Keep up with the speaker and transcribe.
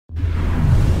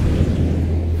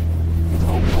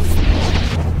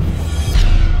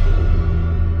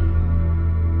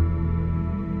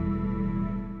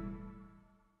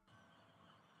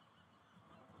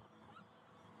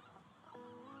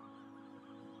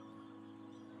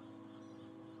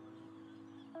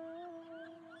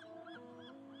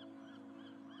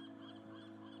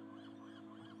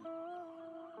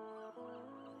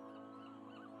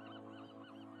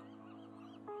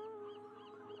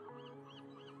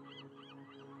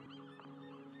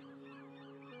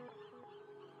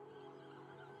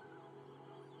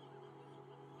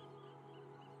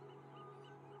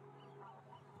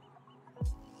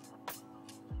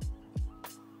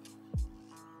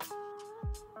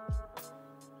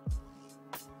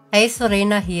Hey,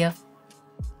 Serena here.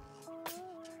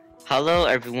 Hello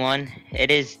everyone, it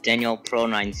is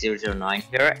DanielPro9009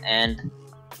 here, and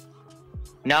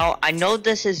now I know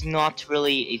this is not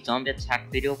really a zombie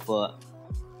attack video, but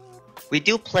we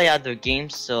do play other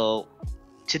games, so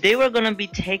today we're gonna be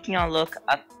taking a look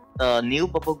at the new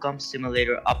Bubblegum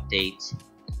Simulator update.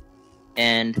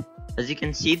 And as you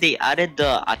can see, they added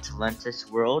the Atlantis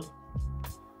world,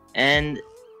 and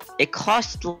it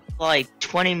cost like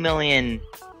 20 million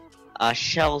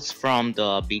shells from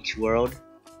the beach world.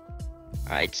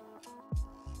 Alright,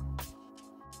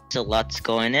 so let's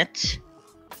go in it.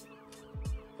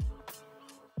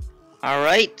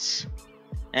 Alright,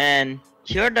 and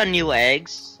here are the new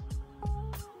eggs.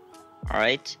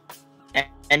 Alright, and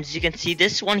as you can see,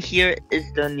 this one here is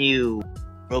the new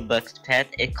Robux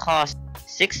pet. It costs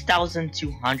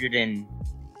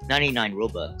 6,299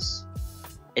 Robux.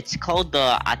 It's called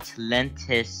the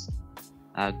Atlantis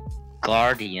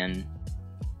Guardian,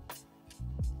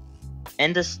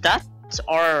 and the stats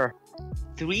are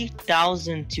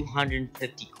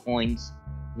 3,250 coins,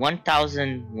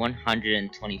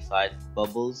 1,125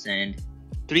 bubbles, and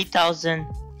 3,000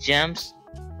 gems,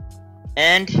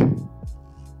 and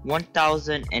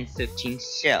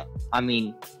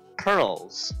 1,015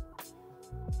 pearls.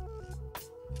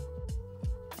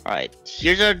 Alright,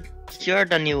 here are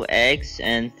the new eggs,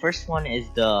 and first one is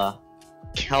the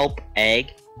kelp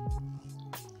egg.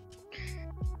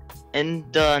 And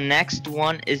the next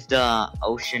one is the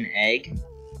ocean egg.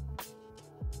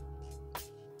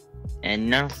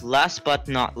 And last but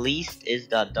not least is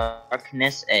the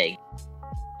darkness egg,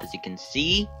 as you can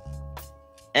see.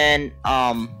 And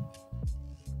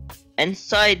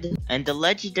inside, and the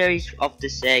legendaries of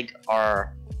this egg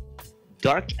are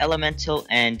dark elemental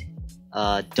and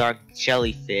dark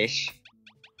jellyfish.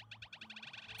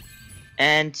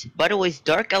 And by the way,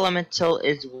 dark elemental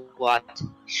is what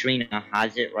Serena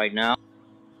has it right now.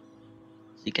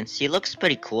 So you can see it looks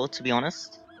pretty cool, to be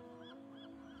honest.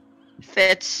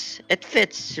 It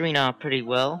fits Serena pretty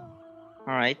well.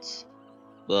 Alright.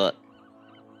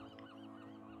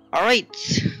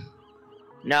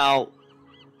 Now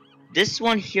this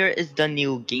one here is the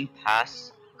new game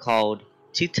pass called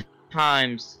 2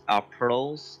 times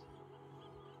pearls.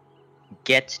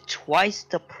 Get twice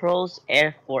the pearls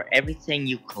for everything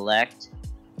you collect,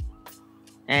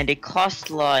 and it costs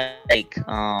like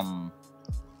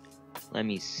let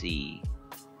me see,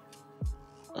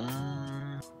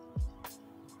 come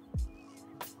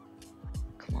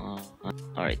on,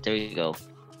 alright, there you go.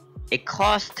 It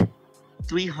cost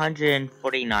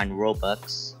 349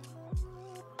 Robux.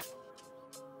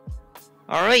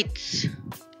 Alright,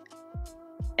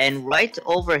 and right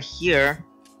over here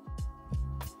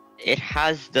it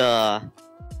has the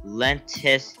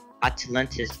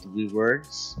Atlantis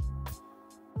rewards.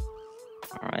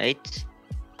 Alright.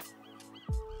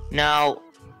 Now,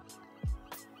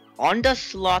 on the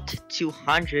slot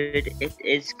 200, it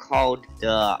is called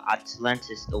the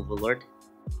Atlantis Overlord.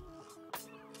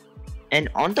 And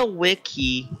on the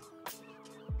wiki,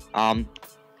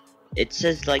 it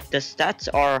says like the stats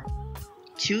are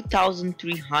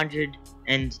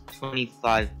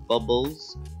 2,325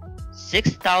 bubbles,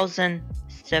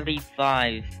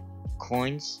 6,075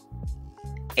 coins,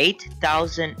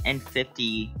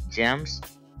 8,050 gems,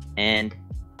 and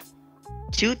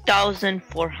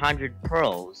 2,400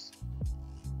 pearls.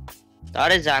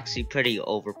 That is actually pretty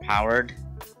overpowered.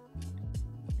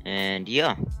 And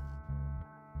yeah.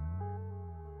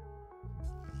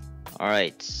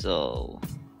 Alright, so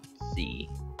let's see.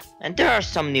 And there are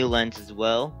some new lands as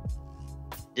well.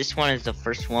 This one is the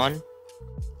first one.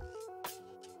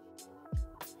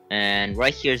 And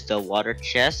right here is the water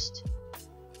chest.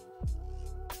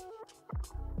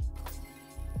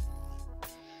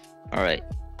 Alright.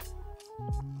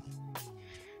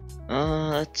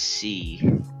 Let's see.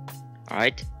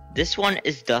 Alright. This one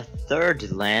is the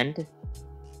third land.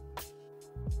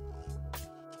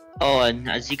 Oh, and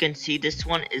as you can see, this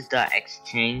one is the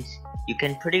exchange. You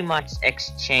can pretty much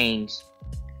exchange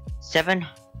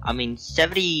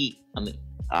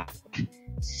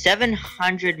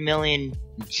 700 million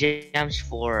gems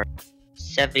for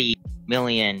 70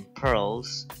 million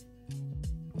pearls.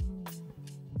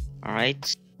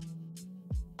 Alright.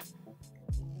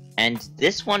 And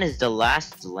this one is the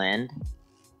last land.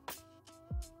 As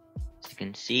you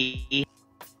can see,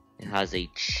 it has a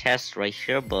chest right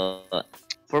here, but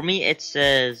for me it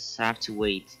says I have to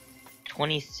wait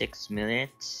 26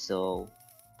 minutes, so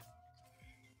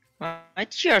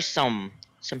right, here are some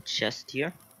chests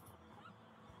here.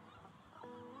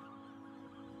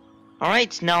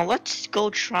 Alright, now let's go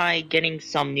try getting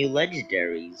some new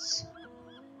legendaries.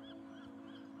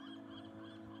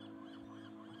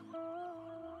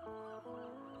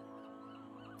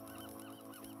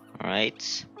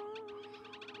 Alright.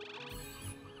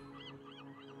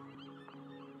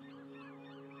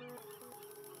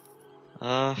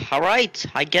 Alright,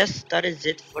 I guess that is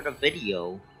it for the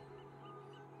video.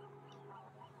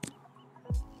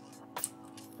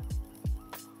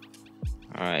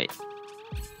 Alright.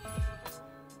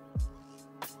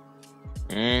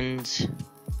 And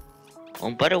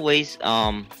by the ways,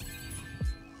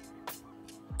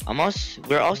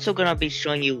 we're also gonna be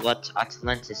showing you what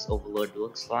Atlantis Overlord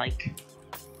looks like.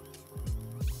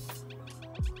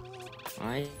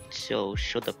 Alright, so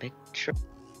show the picture.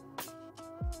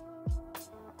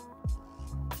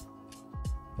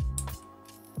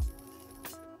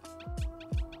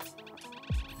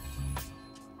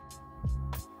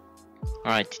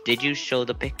 Alright, did you show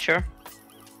the picture?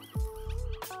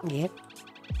 Yep.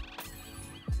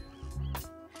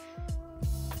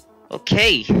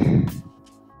 Okay.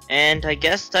 And I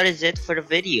guess that is it for the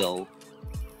video.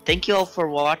 Thank you all for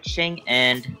watching,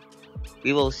 and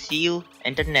we will see you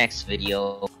in the next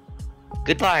video.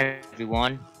 Goodbye,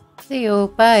 everyone. See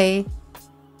you. Bye.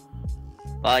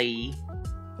 Bye.